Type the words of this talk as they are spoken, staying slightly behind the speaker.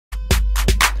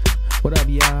What up,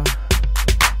 y'all?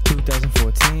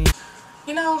 2014.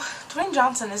 You know, Dwayne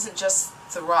Johnson isn't just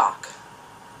The Rock.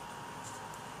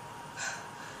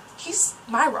 He's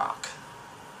my rock.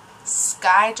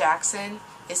 Sky Jackson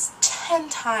is 10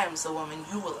 times the woman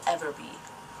you will ever be.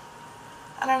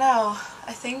 I don't know.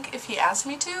 I think if he asked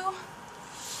me to,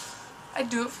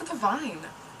 I'd do it for the vine.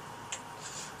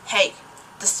 Hey,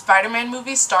 the Spider-Man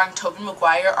movies starring Tobey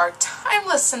Maguire are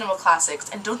timeless cinema classics,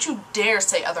 and don't you dare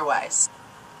say otherwise.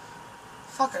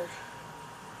 Fuck her.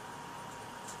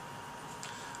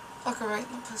 Fuck her right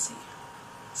in the pussy.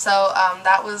 So,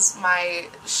 that was my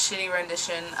shitty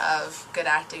rendition of good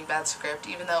acting, bad script,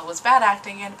 even though it was bad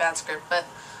acting and bad script, but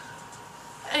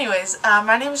anyways,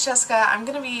 my name is Jessica. I'm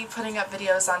going to be putting up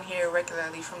videos on here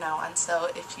regularly from now on, so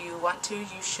if you want to,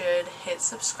 you should hit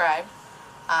subscribe.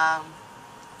 I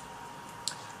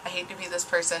hate to be this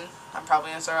person. I'm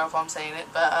probably going to throw up while I'm saying it,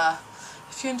 but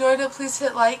if you enjoyed it, please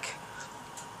hit like.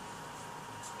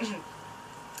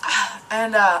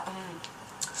 And,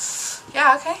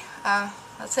 yeah, okay,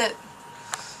 that's it.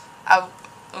 I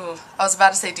was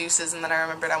about to say deuces, and then I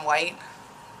remembered I'm white.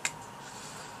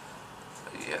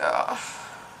 Yeah.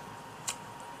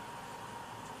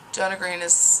 Jonah Green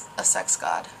is a sex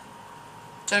god.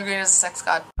 Jonah Green is a sex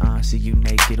god. So you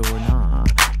make it or not.